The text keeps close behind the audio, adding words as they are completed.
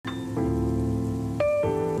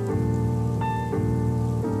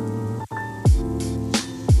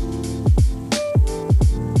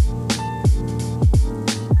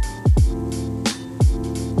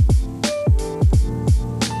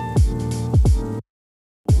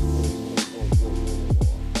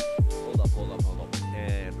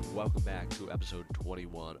episode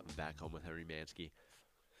 21 of Back Home with Henry Mansky.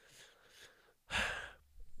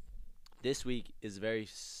 This week is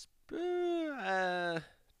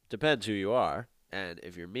depends who you are, and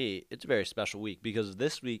if you're me, it's a very special week because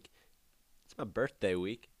this week it's my birthday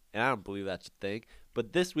week, and I don't believe that's a thing,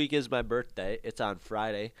 but this week is my birthday. It's on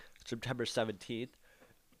Friday, September 17th,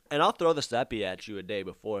 and I'll throw this epi at you a day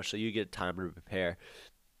before so you get time to prepare.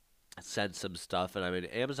 Send some stuff, and I mean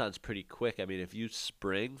Amazon's pretty quick. I mean if you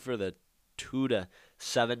spring for the $2 to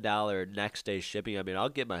 $7 next day shipping, I mean I'll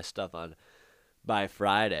get my stuff on by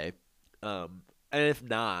Friday. And if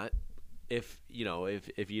not, if you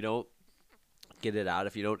don't get it out,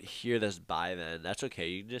 if you don't hear this by then, that's okay.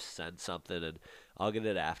 You can just send something and I'll get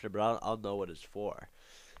it after, but I'll know what it's for.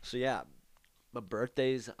 So yeah, my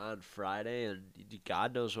birthday's on Friday, and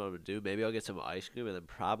God knows what I'm gonna do. Maybe I'll get some ice cream and then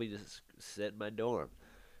probably just sit in my dorm.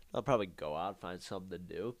 I'll probably go out, find something to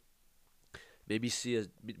do. Maybe see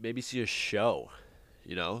a show.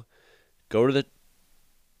 You know, go to the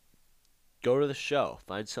go to the show.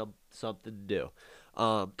 Find something to do.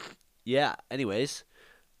 Um, yeah. Anyways,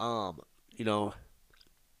 um, you know,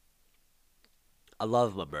 I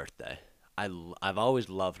love my birthday. I've always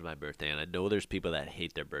loved my birthday, and I know there's people that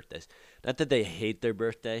hate their birthdays. Not that they hate their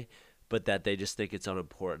birthday, but that they just think it's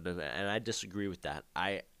unimportant, and I disagree with that.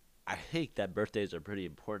 I think that birthdays are pretty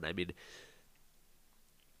important. I mean,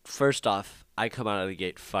 first off, I come out of the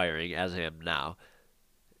gate firing as I am now,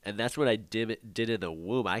 and that's what I did in the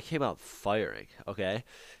womb. I came out firing, okay,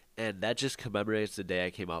 and that just commemorates the day I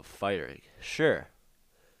came out firing. Sure,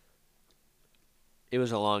 it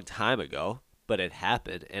was a long time ago, but it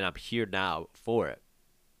happened, and I'm here now for it.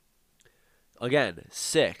 Again,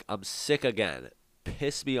 sick. I'm sick again.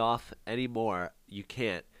 Piss me off anymore. You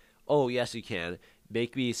can't. Oh, yes, you can.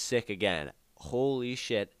 Make me sick again. Holy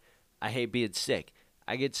shit. I hate being sick.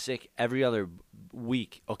 I get sick every other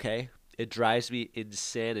week, okay? It drives me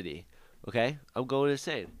insanity, okay? I'm going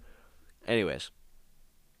insane. Anyways,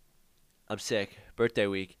 I'm sick. Birthday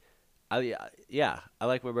week. Yeah, I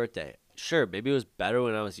like my birthday. Sure, maybe it was better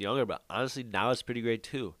when I was younger, but honestly, now it's pretty great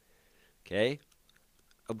too, okay?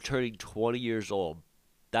 I'm turning 20 years old.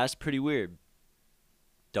 That's pretty weird.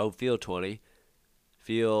 Don't feel 20.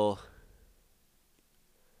 Feel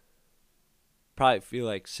Probably feel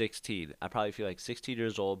like 16. I probably feel like 16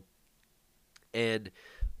 years old, and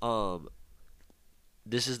um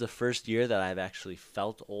this is the first year that I've actually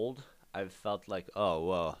felt old. I've felt like, oh,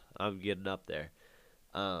 well, I'm getting up there.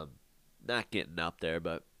 Um Not getting up there,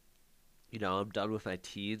 but I'm done with my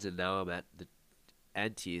teens and now I'm at the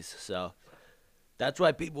NTs. So that's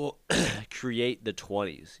why people create the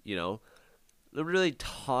 20s. Nobody really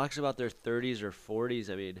talks about their 30s or 40s.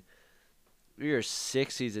 I mean, your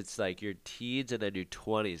 60s, it's like your teens and then your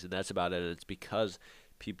 20s, and that's about it. And it's because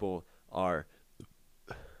people are,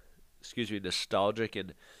 nostalgic,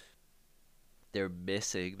 and they're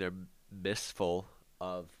missful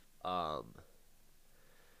of, of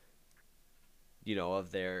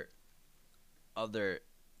their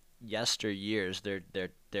yesteryears,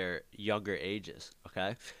 their younger ages.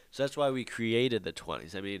 Okay, so that's why we created the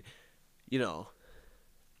 20s. I mean, you know,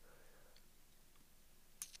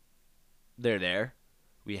 they're there.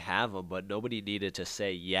 We have them, but nobody needed to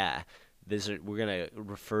say, yeah, we're gonna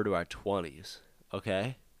refer to our 20s.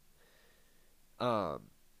 Okay. Um.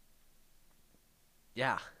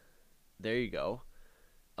 Yeah. There you go.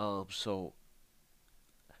 So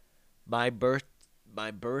my birth my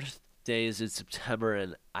birthday is in September,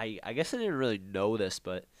 and I guess I didn't really know this,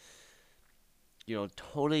 but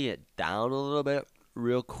toning it down a little bit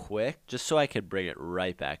real quick, just so I can bring it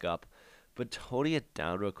right back up. But toning it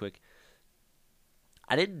down real quick,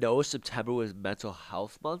 I didn't know September was Mental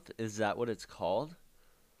Health Month. Is that what it's called?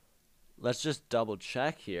 Let's just double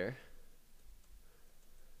check here.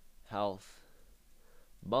 Health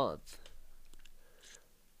Month.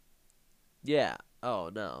 Yeah. Oh,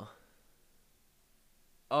 no.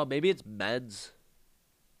 Oh, maybe it's men's.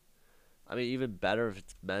 I mean, even better if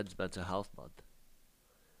it's Men's Mental Health Month.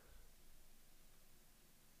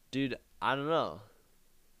 Dude, I don't know.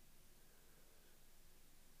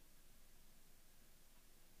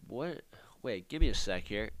 What? Wait, give me a sec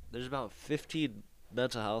here. There's about 15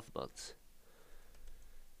 mental health months.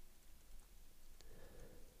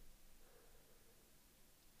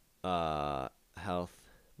 Health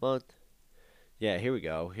month. Yeah, here we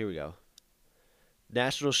go. Here we go.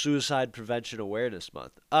 National Suicide Prevention Awareness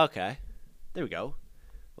Month. Okay. There we go.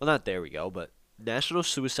 Well, not there we go, but National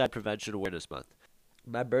Suicide Prevention Awareness Month.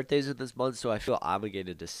 My birthday's in this month, so I feel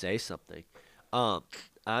obligated to say something. Um,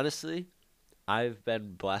 Honestly, I've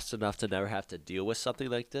been blessed enough to never have to deal with something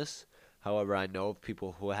like this. However, I know of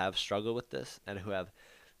people who have struggled with this and who have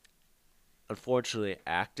unfortunately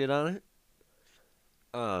acted on it.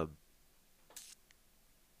 Um,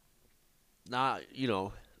 not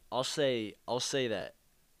I'll say that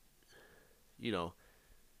you know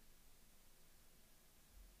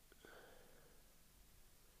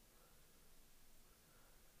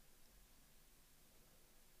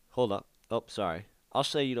hold up. Oh, sorry. I'll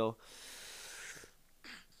say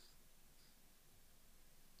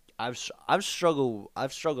I've struggled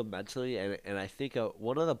mentally, and I think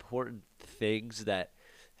one of the important things that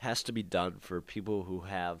has to be done for people who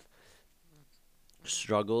have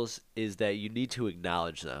struggles is that you need to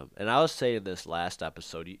acknowledge them. And I was saying this last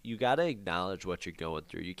episode, you got to acknowledge what you're going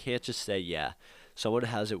through. You can't just say, yeah, someone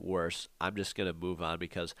has it worse. I'm just going to move on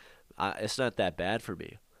because it's not that bad for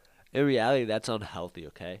me. In reality, that's unhealthy,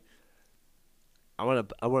 okay? I want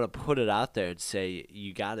to put it out there and say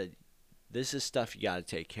you got to this is stuff you got to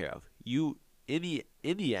take care of. You in the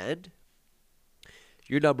end,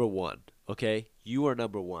 you're number one, okay? You are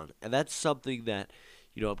number one. And that's something that,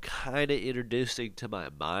 I'm kind of introducing to my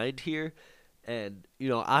mind here. And,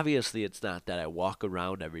 obviously it's not that I walk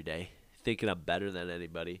around every day thinking I'm better than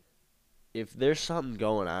anybody. If there's something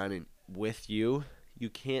going on with you, you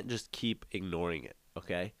can't just keep ignoring it,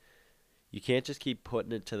 okay? You can't just keep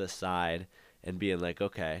putting it to the side and being like,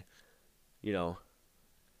 okay, you know,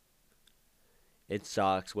 it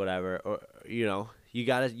sucks, whatever, or you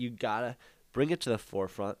gotta bring it to the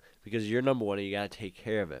forefront because you're number one and you gotta take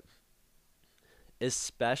care of it.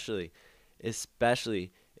 Especially,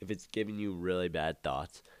 especially if it's giving you really bad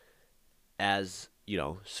thoughts, as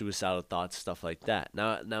suicidal thoughts, stuff like that.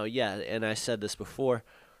 Now, yeah, and I said this before.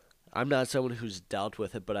 I'm not someone who's dealt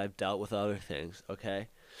with it, but I've dealt with other things. Okay,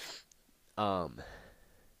 um,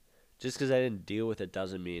 just because I didn't deal with it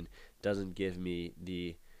doesn't give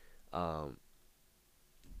me um,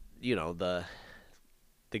 the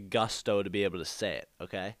gusto to be able to say it.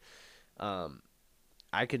 Okay, um,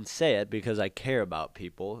 I can say it because I care about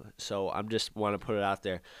people. So I'm just want to put it out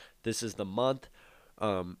there. This is the month.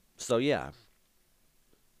 So yeah.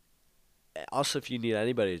 Also, if you need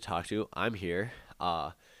anybody to talk to, I'm here.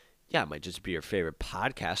 Yeah, I might just be your favorite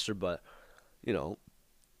podcaster, but you know,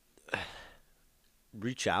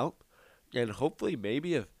 reach out and hopefully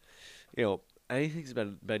maybe if anything's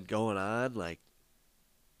been going on, like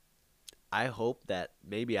I hope that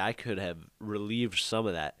maybe I could have relieved some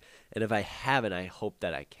of that. And if I haven't, I hope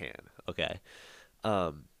that I can. Okay.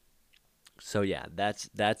 Um, so yeah, that's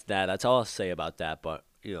that. That's all I'll say about that. But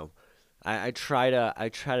I try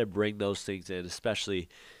to bring those things in, especially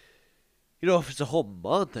if it's a whole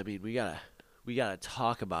month. I mean, we gotta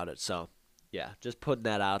talk about it. So yeah, just putting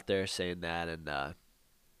that out there, saying that, and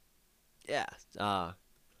yeah. Uh,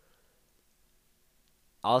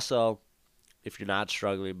 Also, if you're not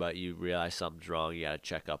struggling but you realize something's wrong, you gotta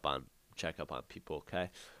check up on people. Okay,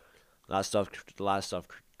 a lot of stuff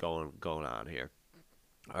going on here.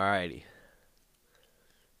 Alrighty.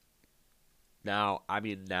 Now, I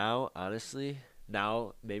mean, honestly,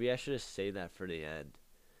 maybe I should have saved that for the end.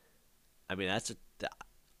 I mean,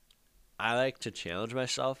 I like to challenge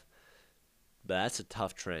myself, but that's a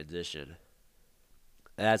tough transition.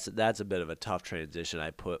 That's a bit of a tough transition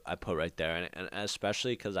I put right there, and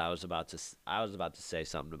especially because I was about to say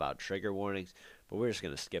something about trigger warnings, but we're just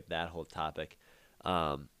gonna skip that whole topic.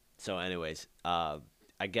 So, anyways, I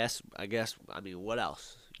mean, what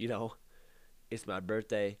else? It's my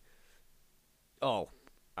birthday. Oh, all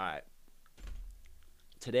right.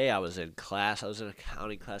 Today I was in class. I was in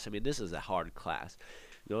accounting class. I mean, this is a hard class.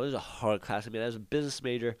 This is a hard class. I mean, as a business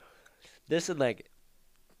major, this and like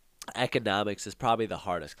economics is probably the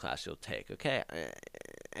hardest class you'll take. Okay,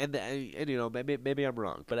 and maybe I'm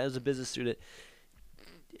wrong, but as a business student,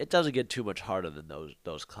 it doesn't get too much harder than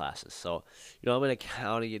those classes. So I'm in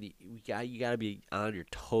accounting, and you gotta be on your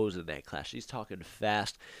toes in that class. She's talking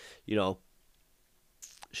fast, you know.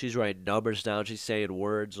 She's writing numbers down. She's saying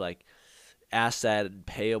words like asset and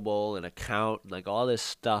payable and account and like all this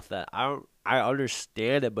stuff that I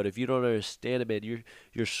understand it, but if you don't understand it, man,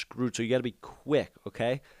 you're screwed. So you gotta be quick,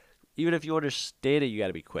 okay? Even if you understand it, you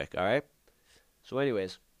gotta be quick, all right? So,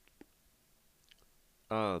 anyways,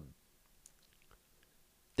 um,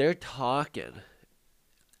 they're talking,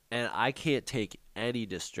 and I can't take any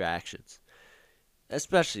distractions,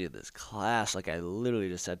 especially in this class. Like I literally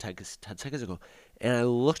just said 10 seconds ago, and I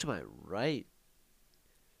looked to my right,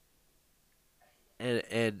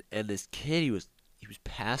 and this kid he was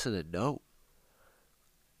passing a note.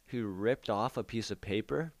 He ripped off a piece of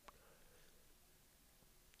paper,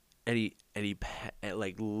 and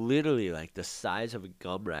like literally like the size of a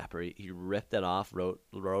gum wrapper. He ripped it off, wrote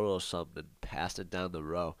a little something, and passed it down the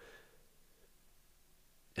row.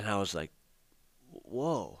 And I was like,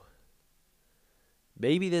 whoa.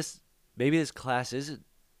 maybe this class isn't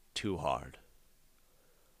too hard.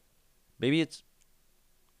 Maybe it's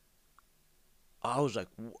I was like,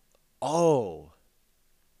 "Oh,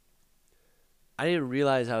 I didn't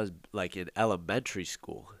realize I was like in elementary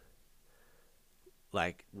school.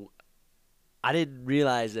 Like I didn't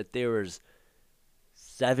realize that there was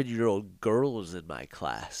 7-year-old girls in my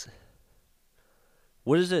class.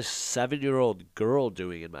 What is this 7-year-old girl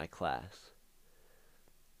doing in my class?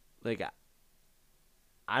 Like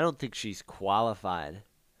I don't think she's qualified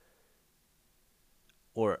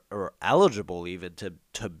or eligible even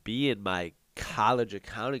to be in my college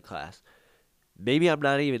accounting class. Maybe I'm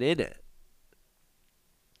not even in it.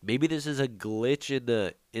 Maybe this is a glitch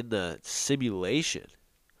in the simulation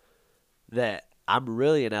that I'm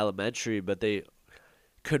really in elementary, but they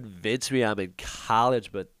convince me I'm in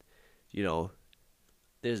college. But you know,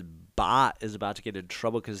 this bot is about to get in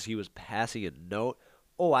trouble because he was passing a note.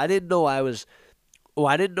 Oh, I didn't know I was. Oh,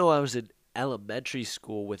 I didn't know I was in elementary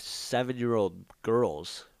school with 7-year-old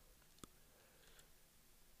girls.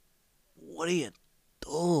 What are you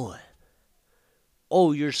doing?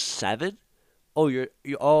 Oh, you're 7?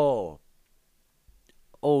 Oh,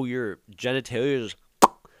 oh, your genitalia just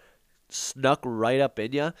snuck right up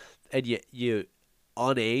in you, and you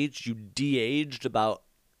unaged, you de-aged about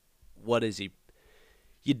what is he?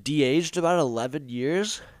 You de-aged about 11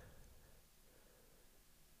 years.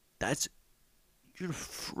 That's you're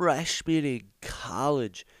freshman in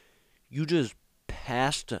college. You just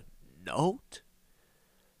passed a note,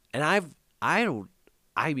 and I don't.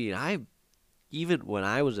 I mean, I even when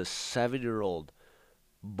I was a 7-year-old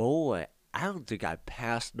boy, I don't think I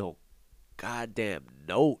passed no goddamn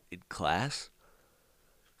note in class.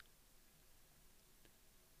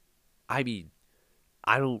 I mean,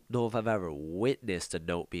 I don't know if I've ever witnessed a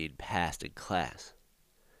note being passed in class.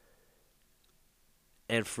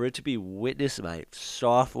 And for it to be witnessed in my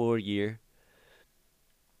sophomore year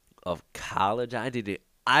of college, I didn't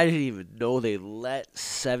even know they let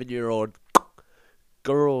 7-year-old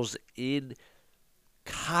girls in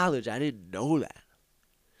college. I didn't know that.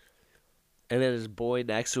 And then his boy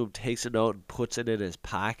next to him takes a note and puts it in his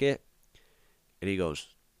pocket. And he goes,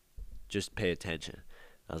 just pay attention.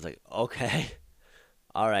 I was like, okay.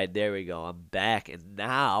 All right, there we go. I'm back. And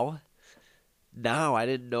now I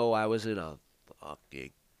didn't know I was in a fucking,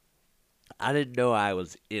 I didn't know I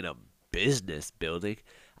was in a business building.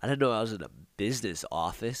 I didn't know I was in a business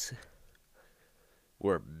office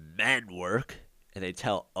where men work and they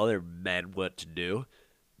tell other men what to do.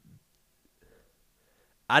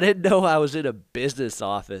 I didn't know I was in a business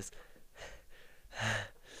office.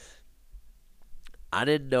 I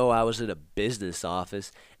didn't know I was in a business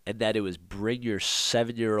office and that it was bring your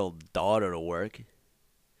 7-year-old daughter to work.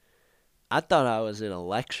 I thought I was in a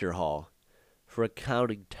lecture hall for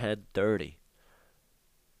accounting 1030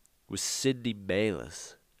 with Cindy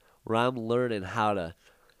Bayless, where I'm learning how to,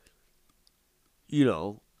 you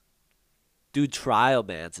know, do trial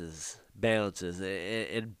balances,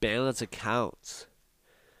 and balance accounts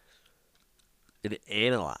and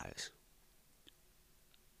analyze.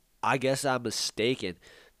 I guess I'm mistaken,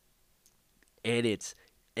 and it's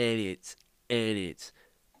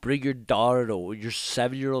bring your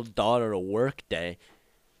 7-year-old daughter to work day.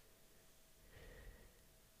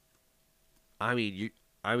 I mean,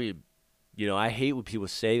 I mean, I hate when people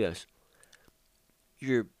say this.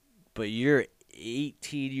 You're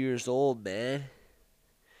 18 years old, man.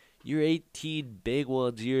 You're 18 big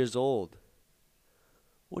ones years old.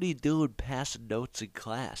 What are you doing passing notes in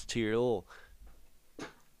class to your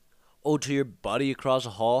to your buddy across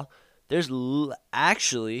the hall? There's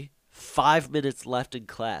actually 5 minutes left in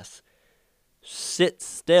class. Sit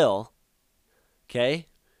still, okay,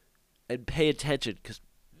 and pay attention, because,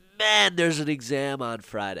 man, there's an exam on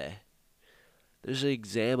Friday. There's an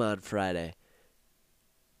exam on Friday.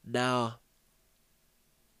 Now,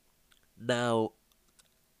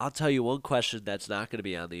 I'll tell you one question that's not going to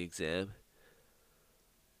be on the exam.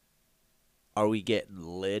 Are we getting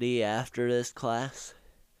litty after this class?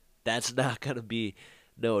 That's not going to be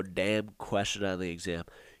no damn question on the exam.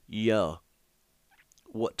 Yo,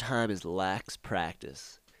 what time is lax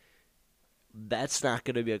practice? That's not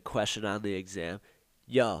going to be a question on the exam.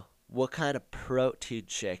 Yo, what kind of protein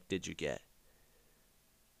shake did you get?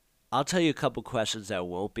 I'll tell you a couple questions that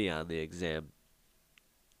won't be on the exam.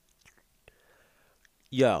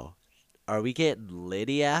 Yo, are we getting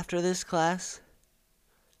litty after this class?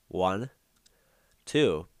 1.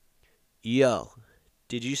 2. Yo,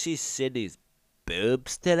 did you see Sydney's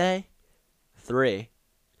boobs today? 3.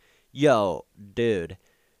 Yo, dude,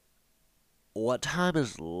 what time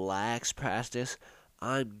is lax practice?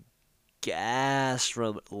 I'm gassed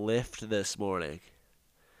from lift this morning.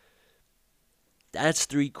 That's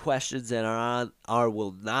 3 questions that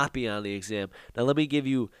will not be on the exam. Now let me give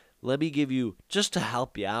you just to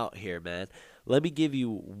help you out here, man. Let me give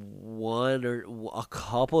you one or a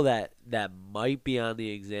couple that might be on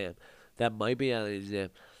the exam.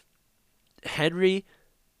 Henry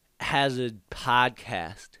has a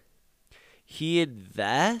podcast. He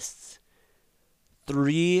invests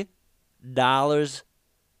 $3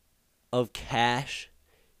 of cash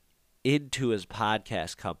into his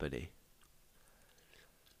podcast company.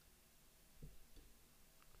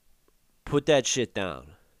 Put that shit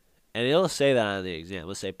down. And it'll say that on the exam.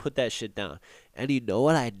 It'll say, put that shit down. And you know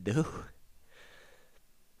what I do?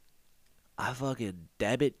 I fucking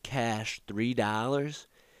debit cash $3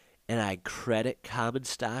 and I credit common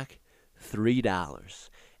stock $3.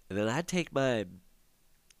 And then I take my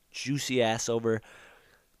juicy ass over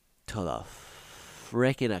to the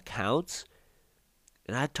frickin' accounts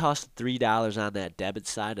and I toss $3 on that debit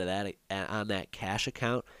side of that, on that cash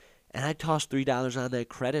account, and I toss $3 on that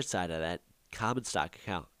credit side of that common stock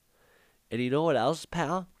account. And you know what else,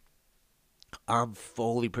 pal? I'm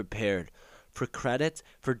fully prepared for credits,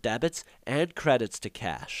 for debits, and credits to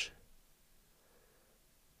cash.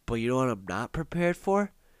 But you know what I'm not prepared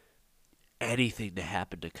for? Anything to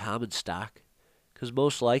happen to common stock. Because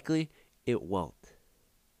most likely, it won't.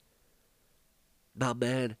 Now,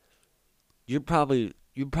 man, you're probably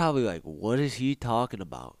like, what is he talking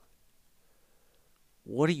about?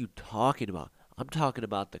 What are you talking about? I'm talking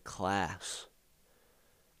about the class.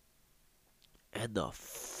 And the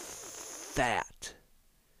fat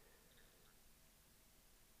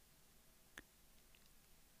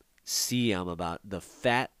C I'm about, the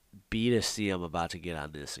fat B to C I'm about to get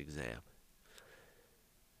on this exam.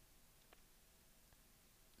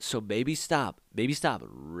 So maybe stop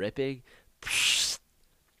ripping.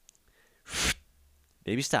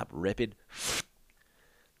 Maybe stop ripping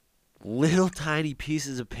little tiny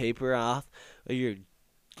pieces of paper off of your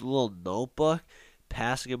little notebook,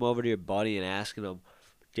 passing them over to your buddy and asking him,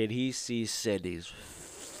 did he see Sydney's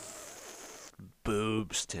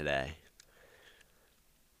boobs today?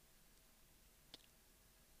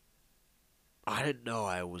 I didn't know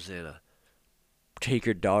I was in a take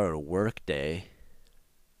your daughter to work day.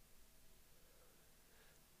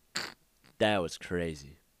 That was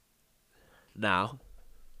crazy. Now,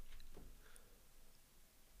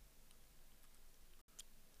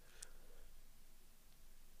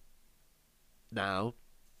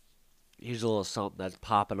 here's a little something that's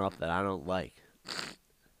popping up that I don't like.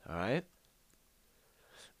 Alright?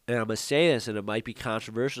 And I'm going to say this, and it might be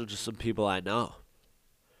controversial to some people I know.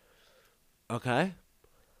 Okay?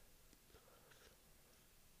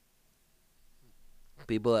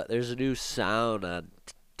 There's a new sound on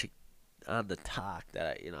the talk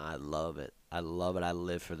that I love it. I love it. I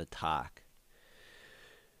live for the talk.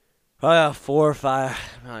 I got 4 or 5,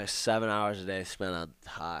 probably 7 hours a day spent on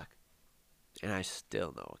talk. And I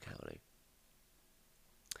still know accounting.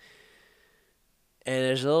 And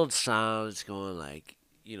there's a little sound that's going like,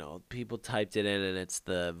 people typed it in and it's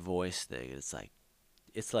the voice thing. It's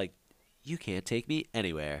like, you can't take me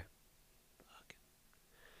anywhere. Fuck.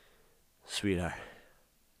 Sweetheart.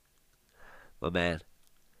 My man.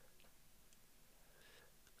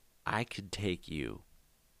 I could take you.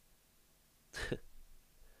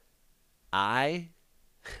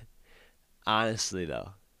 Honestly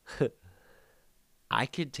though, I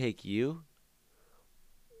could take you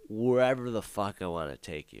wherever the fuck I want to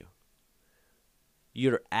take you.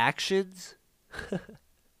 Your actions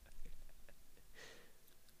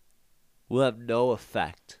will have no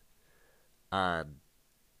effect on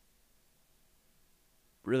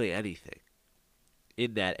really anything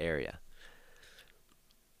in that area.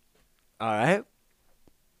 All right?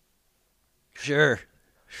 Sure.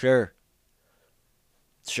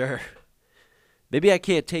 Maybe I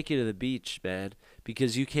can't take you to the beach, man,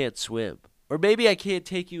 because you can't swim. Or maybe I can't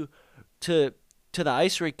take you to the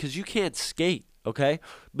ice rink because you can't skate, okay?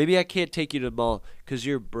 Maybe I can't take you to the mall because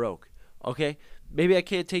you're broke, okay? Maybe I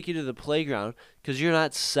can't take you to the playground because you're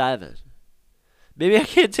not 7. Maybe I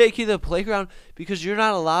can't take you to the playground because you're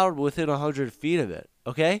not allowed within 100 feet of it,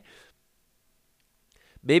 okay?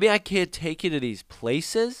 Maybe I can't take you to these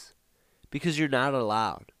places because you're not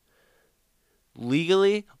allowed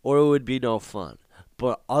legally, or it would be no fun.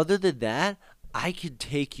 But other than that, I can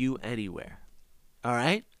take you anywhere. All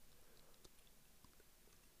right?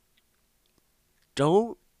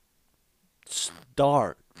 Don't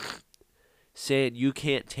start saying you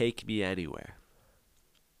can't take me anywhere.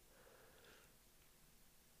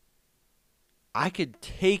 I can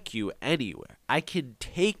take you anywhere. I can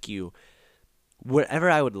take you wherever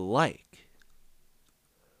I would like.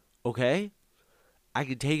 Okay? I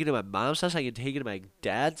can take it to my mom's house. I can take it to my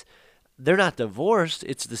dad's. They're not divorced.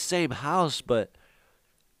 It's the same house, but,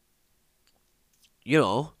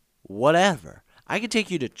 whatever. I can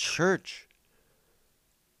take you to church.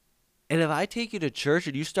 And if I take you to church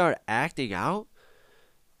and you start acting out,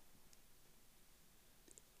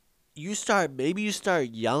 maybe you start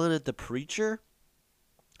yelling at the preacher,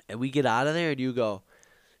 and we get out of there and you go,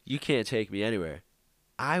 you can't take me anywhere.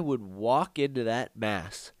 I would walk into that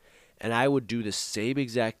mass and I would do the same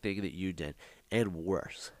exact thing that you did and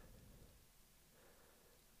worse.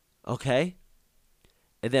 Okay?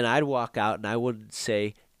 And then I'd walk out and I wouldn't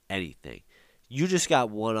say anything. You just got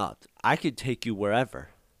one up. I could take you wherever.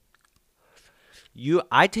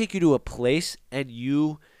 I take you to a place and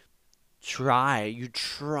you try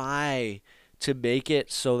to make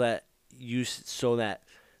it so that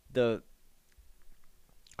the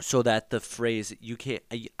phrase you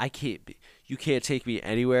can't take me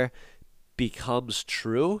anywhere becomes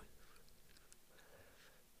true,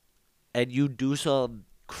 and you do some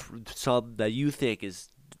that you think is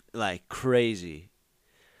like crazy.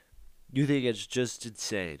 You think it's just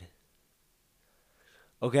insane.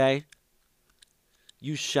 Okay?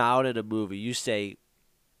 You shout in a movie. You say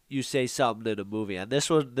something in a movie. And this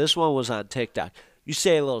one was on TikTok. You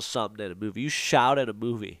say a little something in a movie. You shout in a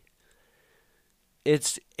movie.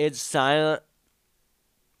 It's silent.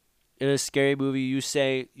 In a scary movie, you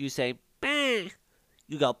say bang.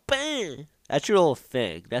 You go bang. That's your little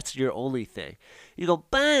thing. That's your only thing. You go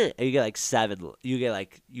bang, and you get like 7. You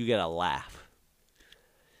get a laugh.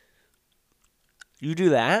 You do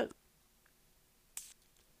that.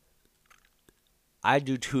 I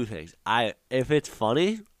do 2 things. If it's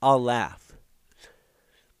funny, I'll laugh,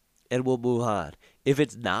 and we'll move on. If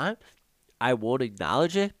it's not, I won't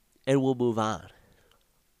acknowledge it, and we'll move on.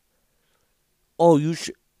 Oh, you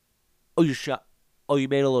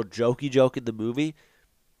made a little jokey joke in the movie?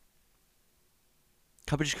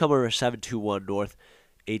 Just come over 721 North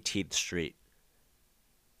 18th Street.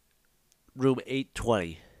 Room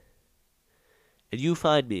 820. And you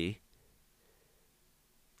find me,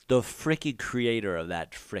 the freaking creator of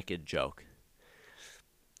that freaking joke.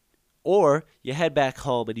 Or you head back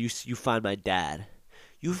home and you find my dad.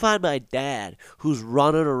 You find my dad who's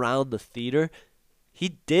running around the theater.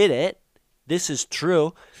 He did it. This is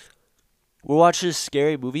true. We're watching a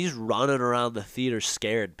scary movie. He's running around the theater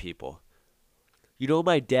scaring people. You know what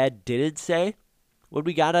my dad didn't say when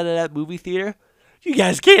we got out of that movie theater? You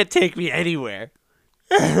guys can't take me anywhere.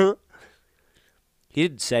 He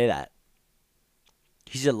didn't say that.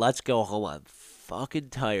 He said, let's go home. I'm fucking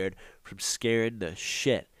tired from scaring the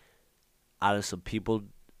shit out of some people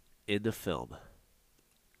in the film.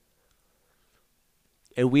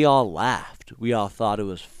 And we all laughed. We all thought it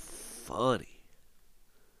was funny.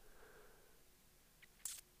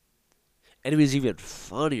 And it was even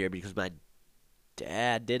funnier because my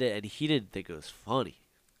dad did it and he didn't think it was funny.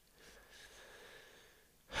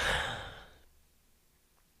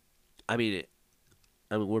 I mean,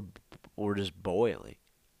 we're just boiling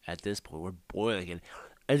at this point. We're boiling, and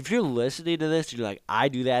if you're listening to this, you're like, I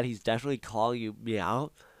do that. He's definitely calling me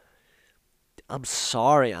out. I'm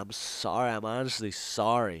sorry. I'm honestly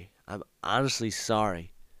sorry. But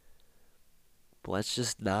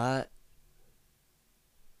let's not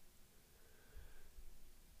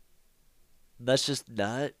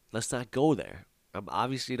go there. I'm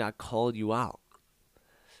obviously not calling you out.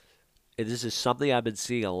 And this is something I've been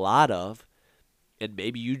seeing a lot of, and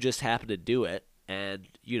maybe you just happen to do it, and,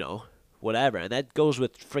 whatever. And that goes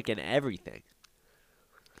with freaking everything.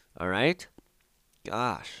 All right?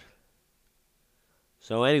 Gosh.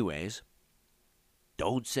 So anyways,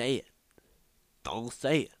 don't say it. Don't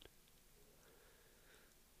say it.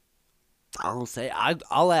 I'll say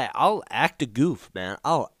I'll act a goof, man.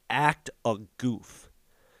 I'll act a goof.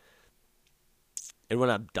 And when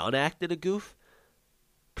I'm done acting a goof,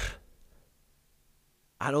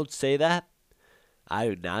 I don't say that. I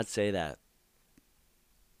do not say that.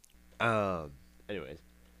 Anyways.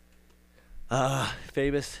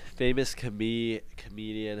 Famous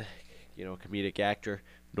comedian, comedic actor,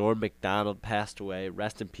 Norm Macdonald passed away.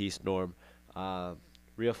 Rest in peace, Norm.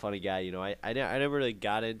 Real funny guy. I never really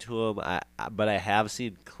got into him. But I have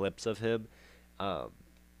seen clips of him. And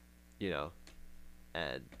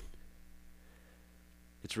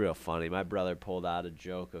it's real funny. My brother pulled out a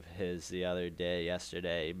joke of his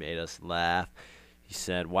yesterday. He made us laugh. He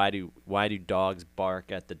said, "Why do dogs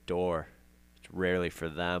bark at the door? It's rarely for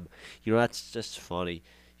them." That's just funny.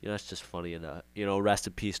 That's just funny enough. Rest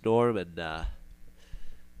in peace, Norm, and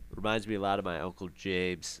reminds me a lot of my Uncle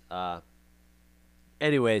James.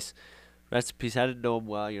 Anyways, rest in peace. I didn't know him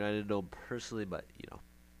well. I didn't know him personally, but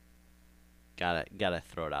Gotta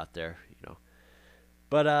throw it out there, you know.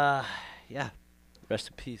 But yeah, rest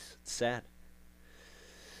in peace. It's sad.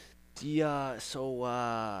 This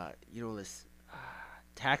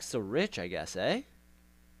tax the rich, I guess, eh?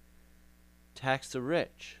 Tax the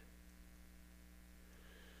rich.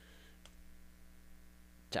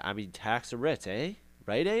 I mean, tax the rich, eh?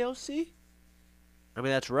 Right, AOC? I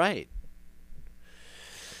mean, that's right.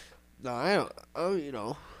 No, I don't. Oh, you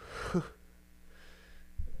know,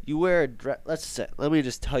 you wear a dress. Let me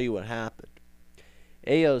just tell you what happened.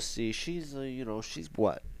 AOC, she's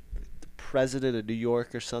what, the president of New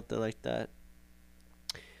York or something like that.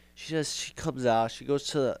 She comes out. She goes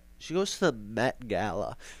to the Met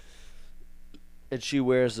Gala, and she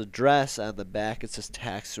wears a dress on the back. It says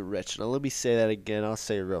 "Tax the Rich." Now let me say that again. I'll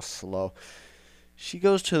say it real slow. She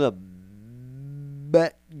goes to the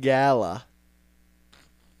Met Gala.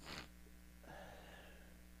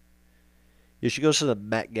 Yeah, she goes to the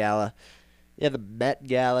Met Gala. Yeah, the Met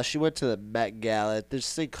Gala. She went to the Met Gala. There's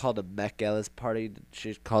this thing called the Met Gala. This party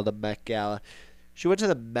she's called the Met Gala. She went to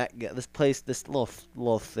the Met Gala. This place, this little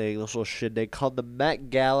thing, this little shindig called the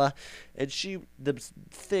Met Gala, and the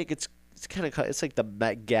thing. It's kind of it's like the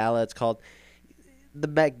Met Gala. It's called the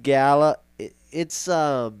Met Gala. It's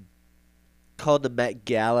called the Met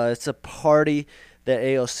Gala. It's a party that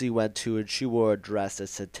AOC went to, and she wore a dress that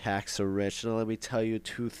said "Tax the Rich." Now let me tell you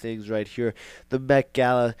two things right here. The Met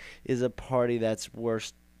Gala is a party that's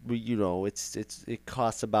worth, you know, it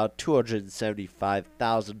costs about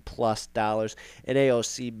 $275,000 plus dollars, and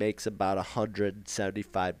AOC makes about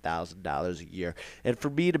 $175,000 a year. And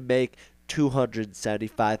for me to make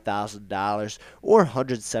 $275,000 or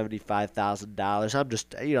 $175,000. I'm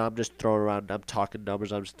just throwing around. I'm talking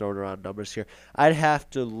numbers. I'm just throwing around numbers here. I'd have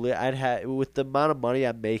with the amount of money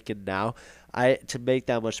I'm making now. To make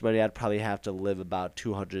that much money, I'd probably have to live about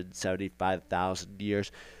 275,000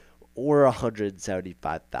 years or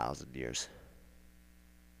 175,000 years.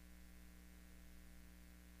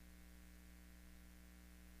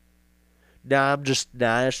 It's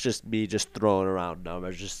just me just throwing around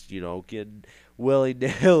numbers, just getting willy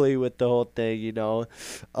nilly with the whole thing.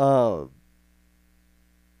 Um,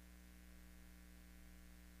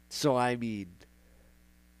 so I mean,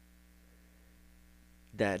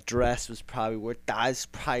 that dress was probably worth that's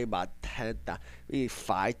probably about 10,000, maybe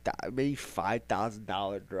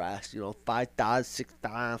 $5,000 dress. $5,000,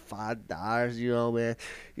 $6,000, $5. Man.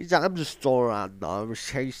 I'm just throwing around numbers.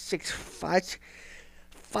 Say 6,000,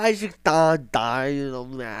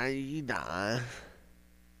 man.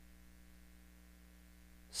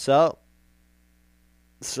 So,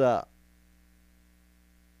 so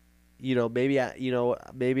maybe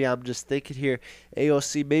I'm just thinking here,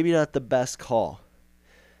 AOC, maybe not the best call.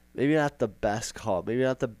 Maybe not the best call. Maybe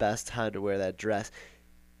not the best time to wear that dress.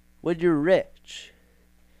 When you're rich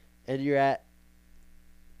and you're at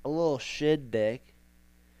a little shindig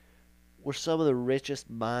where some of the richest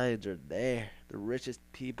minds are there, the richest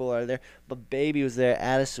people are there. My baby was there,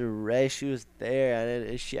 Addison Ray. She was there,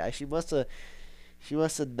 and she must not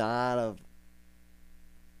have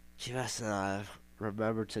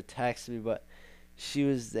remembered to text me, but she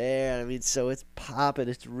was there. I mean, so it's popping.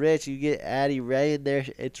 It's rich. You get Addie Ray in there.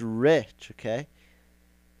 It's rich. Okay.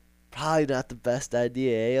 Probably not the best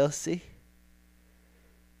idea, AOC.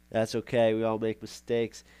 That's okay. We all make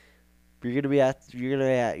mistakes. You're gonna be have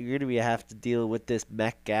to deal with this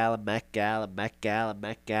Met Gala, Met Gala, Met Gala,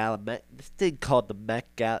 Met Gala, this thing called the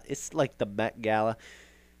Met Gala. It's like the Met Gala.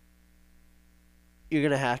 You're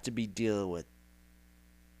gonna have to be dealing with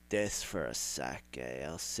this for a sec,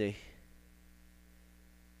 ALC.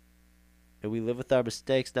 And we live with our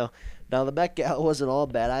mistakes now. Now the Met Gala wasn't all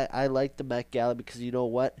bad. I like the Met Gala because you know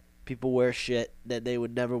what? People wear shit that they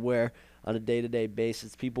would never wear on a day-to-day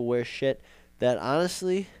basis. People wear shit that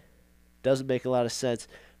honestly doesn't make a lot of sense.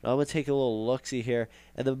 Now I'm going to take a little look-see here.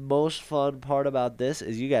 And the most fun part about this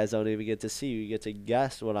is you guys don't even get to see. You get to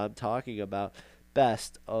guess what I'm talking about.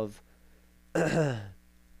 Best of Met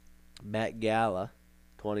Gala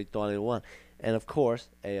 2021. And, of course,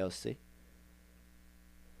 AOC.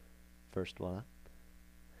 First one.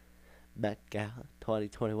 Met Gala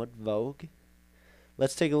 2021. Vogue.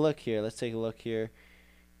 Let's take a look here.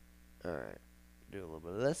 All right. Do a little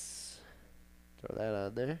bit of this. Throw that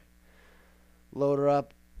on there. Load her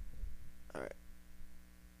up. All right.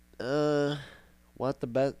 Want the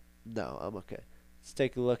best? No, I'm okay. Let's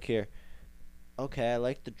take a look here. Okay, I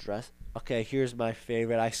like the dress. Okay, here's my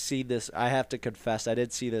favorite. I see this. I have to confess, I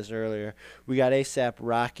did see this earlier. We got ASAP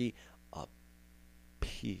Rocky, a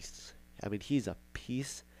piece. I mean, he's a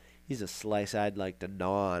piece. He's a slice I'd like to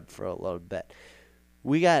gnaw on for a little bit.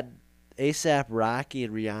 We got ASAP Rocky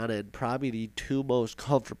and Rihanna in probably the two most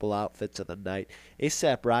comfortable outfits of the night.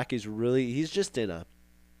 ASAP Rocky's really he's just in a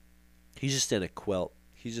quilt.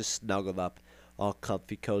 He's just snuggled up, all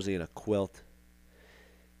comfy, cozy in a quilt.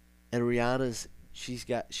 And Rihanna's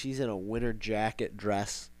she's in a winter jacket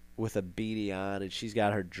dress with a beanie on, and she's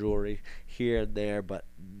got her jewelry here and there. But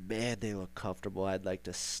man, they look comfortable. I'd like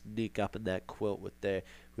to sneak up in that quilt with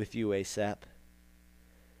you, ASAP.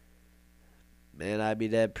 Man, I'd be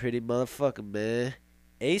that pretty motherfucker, man.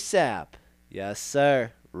 ASAP, yes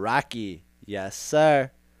sir. Rocky, yes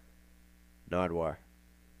sir. Nardwar.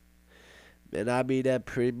 Man, I be that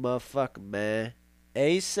pretty motherfucker, man.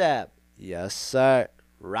 ASAP. Yes, sir.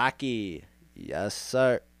 Rocky. Yes,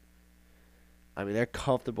 sir. I mean, they're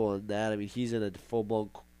comfortable in that. I mean, he's in a full-blown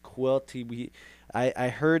quilt. I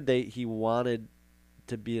heard he wanted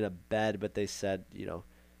to be in a bed, but they said,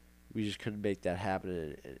 we just couldn't make that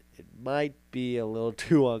happen. It might be a little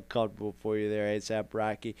too uncomfortable for you there, ASAP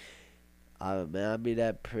Rocky. Man, I be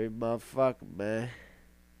that pretty motherfucker, man.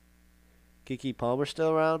 Kiki Palmer still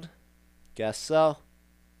around? Guess so.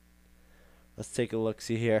 Let's take a look.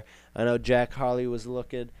 See here. I know Jack Harley was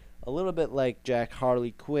looking a little bit like Jack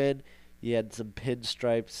Harley Quinn. He had some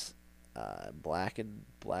pinstripes, black and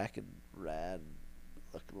red,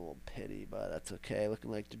 looking a little pitty, but that's okay.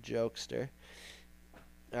 Looking like the jokester.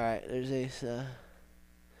 All right, there's Ace. All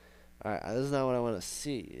right, this is not what I want to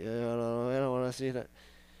see. I don't want to see that.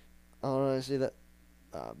 I don't want to see that.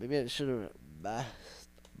 Maybe I should have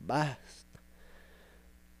best.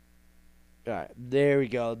 Alright, there we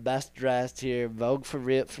go. Best dressed here. Vogue for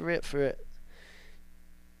it.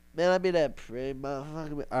 Man, I mean that pretty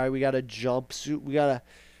motherfucker. Alright, we got a jumpsuit. We got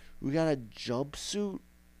a jumpsuit.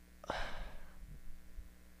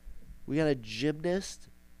 We got a gymnast.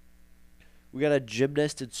 We got a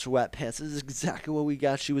gymnast in sweatpants. This is exactly what we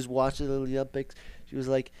got. She was watching the Olympics. She was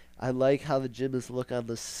like, I like how the gymnasts look on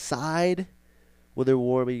the side when they're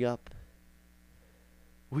warming up.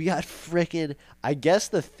 We got frickin', I guess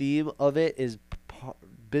the theme of it is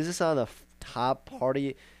business on the top,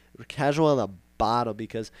 party, casual on the bottom,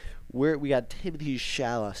 because we got Timothy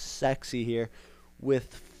Chalamet, sexy here,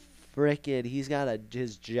 with frickin', he's got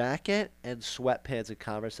his jacket and sweatpants and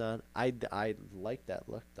Converse on. I like that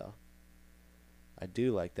look, though. I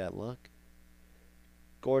do like that look.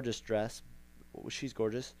 Gorgeous dress. She's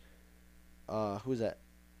gorgeous. Who's that?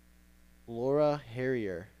 Laura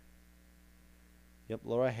Harrier. Yep,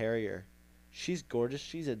 Laura Harrier. She's gorgeous.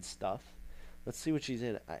 She's in stuff. Let's see what she's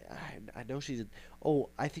in. I know she's in.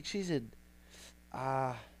 Oh, I think she's in.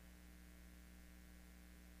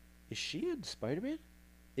 Is she in Spider-Man?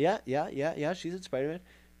 Yeah. She's in Spider-Man.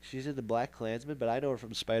 She's in the Black Klansman, but I know her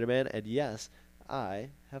from Spider-Man. And yes,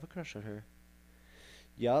 I have a crush on her.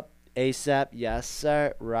 Yup. ASAP, yes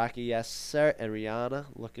sir. Rocky, yes sir. And Rihanna,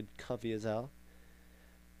 looking comfy as hell.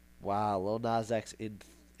 Wow, Lil Nas X in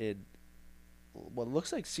what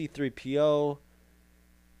looks like C3PO.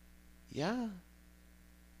 Yeah.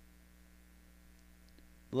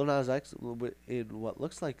 Lil Nas X in what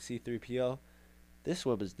looks like C3PO. This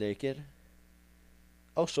woman's naked.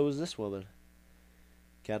 Oh, so is this woman.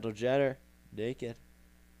 Kendall Jenner, naked.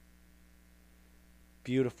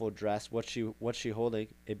 Beautiful dress. What's she holding?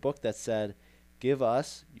 A book that said, "Give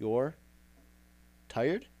us your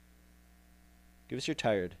tired? Give us your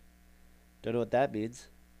tired." Don't know what that means.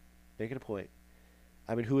 Making a point.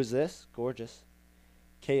 I mean, who is this? Gorgeous.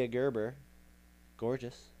 Kaya Gerber.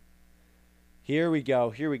 Gorgeous. Here we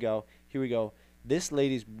go. This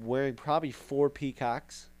lady's wearing probably 4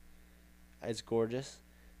 peacocks. It's gorgeous.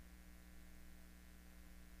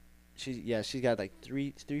 She's got like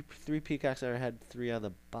three peacocks on her head, 3 on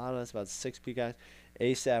the bottom. That's about 6 peacocks.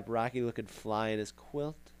 ASAP Rocky looking fly in his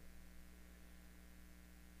quilt.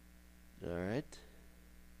 All right.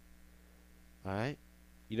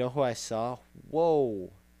 You know who I saw?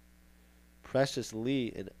 Whoa. Precious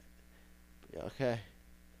Lee. Okay.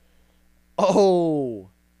 Oh.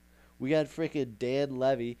 We got freaking Dan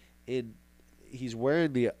Levy in. He's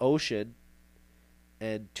wearing the ocean,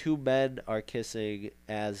 and 2 men are kissing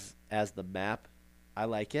as the map. I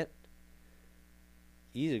like it.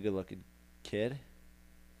 He's a good-looking kid.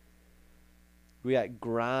 We got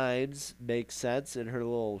Grimes, makes sense, in her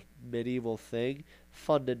little medieval thing,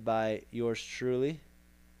 funded by yours truly.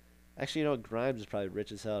 Actually, Grimes is probably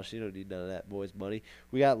rich as hell. She don't need none of that boy's money.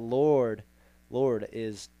 We got Lord. Lord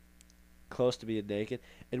is close to being naked,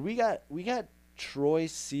 and we got Troy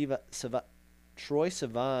Sivan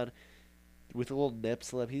with a little nip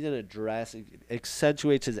slip. He's in a dress. It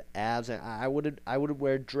accentuates his abs. I wouldn't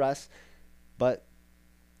wear a dress, but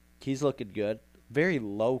he's looking good. Very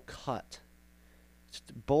low cut. It's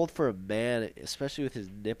bold for a man, especially with his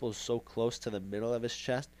nipples so close to the middle of his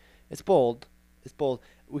chest. It's bold. It's bold.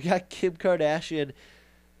 We got Kim Kardashian,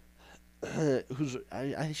 who's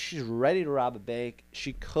she's ready to rob a bank.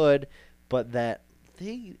 She could, but that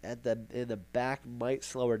thing at the in the back might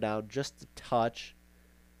slow her down just a touch.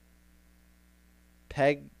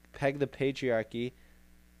 Peg the patriarchy.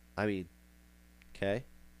 I mean, okay.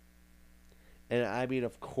 And I mean,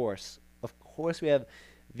 of course, we have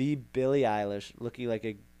the Billie Eilish looking like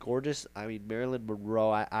a gorgeous. I mean, Marilyn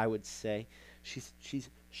Monroe. I would say she's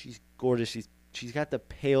gorgeous. She's got the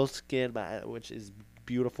pale skin, which is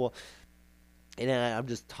beautiful. And I'm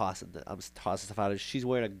just I'm just tossing stuff out. She's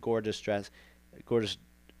wearing a gorgeous dress, a gorgeous,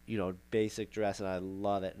 basic dress, and I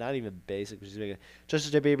love it. Not even basic. She's making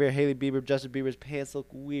Justin Bieber, Haley Bieber. Justin Bieber's pants look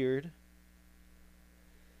weird.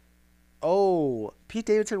 Oh, Pete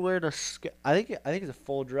Davidson wearing a I think it's a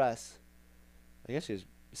full dress. I guess he's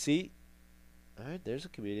see. All right, there's a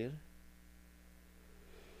comedian.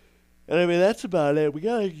 And I mean that's about it. We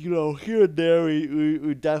got here and there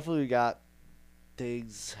we definitely got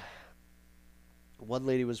things. One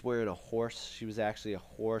lady was wearing a horse. She was actually a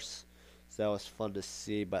horse, so that was fun to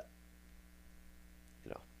see. But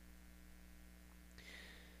you know,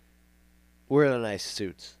 we're in nice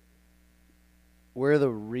suits. We're the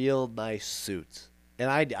real nice suits. And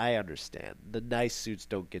I understand. The nice suits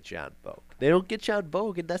don't get you on Vogue. They don't get you on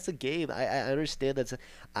Vogue, and that's the game. I understand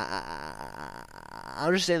I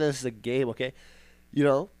understand that's the game, okay?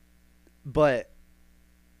 But,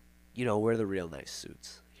 we're the real nice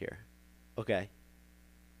suits here, okay?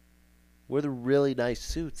 We're the really nice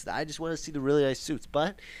suits. I just want to see the really nice suits.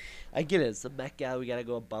 But I get it. It's the Met Gala. We got to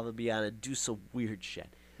go above and beyond and do some weird shit.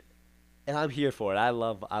 And I'm here for it. I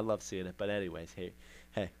love seeing it. But anyways, hey.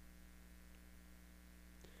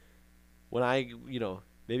 When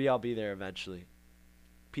maybe I'll be there eventually.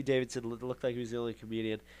 Pete Davidson looked like he was the only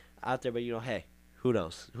comedian out there, but hey, who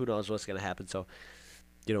knows? Who knows what's gonna happen? So,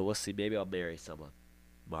 we'll see. Maybe I'll marry someone.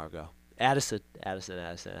 Margot. Addison. Met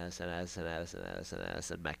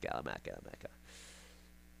Gala.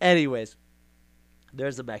 Anyways,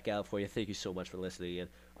 there's the Met Gala for you. Thank you so much for listening in.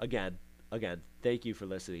 Again, thank you for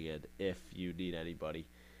listening in. If you need anybody,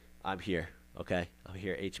 I'm here. Okay, I'm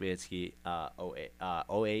here. H Mansky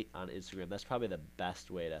 08 on Instagram. That's probably the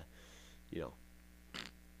best way to,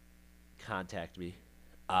 contact me.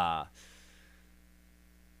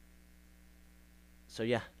 So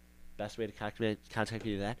yeah, best way to contact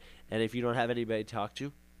me that. And if you don't have anybody to talk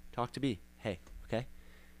to me. Hey, okay.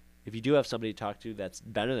 If you do have somebody to talk to that's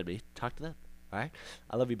better than me, talk to them. All right.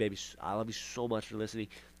 I love you, baby. I love you so much for listening.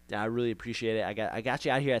 I really appreciate it. I got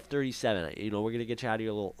you out here at 37. We're gonna get you out here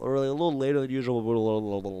a little early, a little later than usual, but a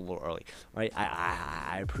little early. All right.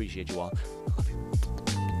 I appreciate you all. I love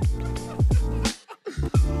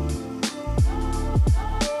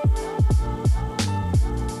you.